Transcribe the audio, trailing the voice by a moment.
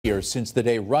years since the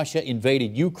day Russia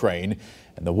invaded Ukraine,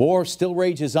 and the war still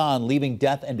rages on, leaving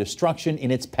death and destruction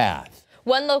in its path.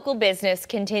 One local business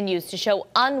continues to show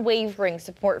unwavering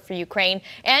support for Ukraine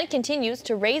and continues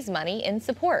to raise money in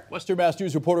support. Western Mass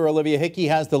News reporter Olivia Hickey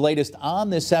has the latest on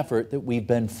this effort that we've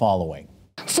been following.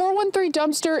 413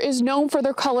 Dumpster is known for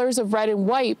their colors of red and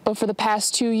white, but for the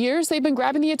past 2 years, they've been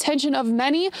grabbing the attention of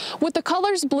many with the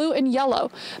colors blue and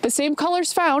yellow, the same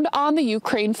colors found on the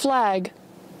Ukraine flag.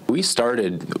 We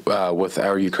started with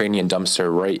our Ukrainian dumpster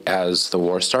right as the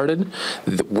war started.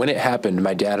 When it happened,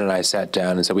 my dad and I sat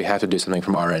down and said we have to do something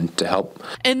from our end to help.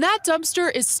 And that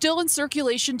dumpster is still in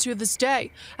circulation to this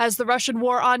day as the Russian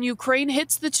war on Ukraine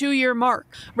hits the 2-year mark.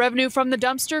 Revenue from the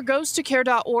dumpster goes to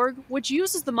care.org, which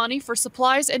uses the money for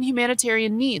supplies and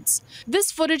humanitarian needs.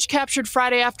 This footage captured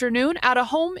Friday afternoon at a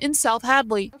home in South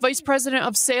Hadley. Vice President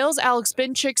of Sales Alex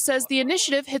Binchik says the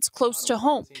initiative hits close to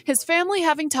home, his family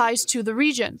having ties to the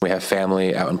region. We have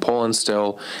family out in Poland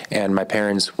still, and my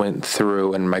parents went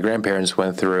through and my grandparents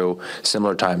went through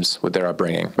similar times with their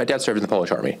upbringing. My dad served in the Polish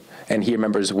Army, and he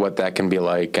remembers what that can be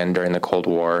like and during the Cold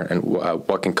War and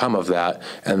what can come of that.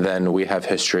 And then we have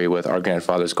history with our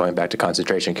grandfathers going back to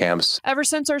concentration camps. Ever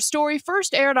since our story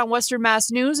first aired on Western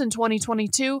Mass News in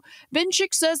 2022,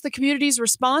 Binchik says the community's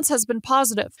response has been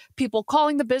positive, people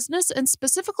calling the business and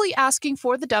specifically asking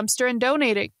for the dumpster and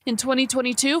donating. In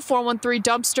 2022, 413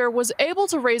 Dumpster was able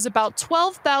to raise about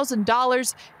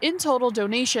 $12,000 in total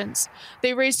donations.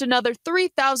 They raised another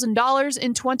 $3,000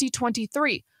 in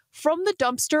 2023 from the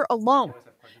dumpster alone,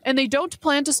 and they don't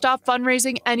plan to stop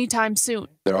fundraising anytime soon.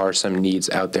 There are some needs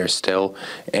out there still,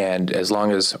 and as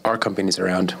long as our company's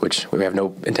around, which we have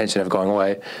no intention of going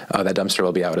away, that dumpster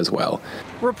will be out as well.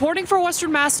 Reporting for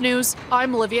Western Mass News,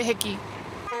 I'm Olivia Hickey.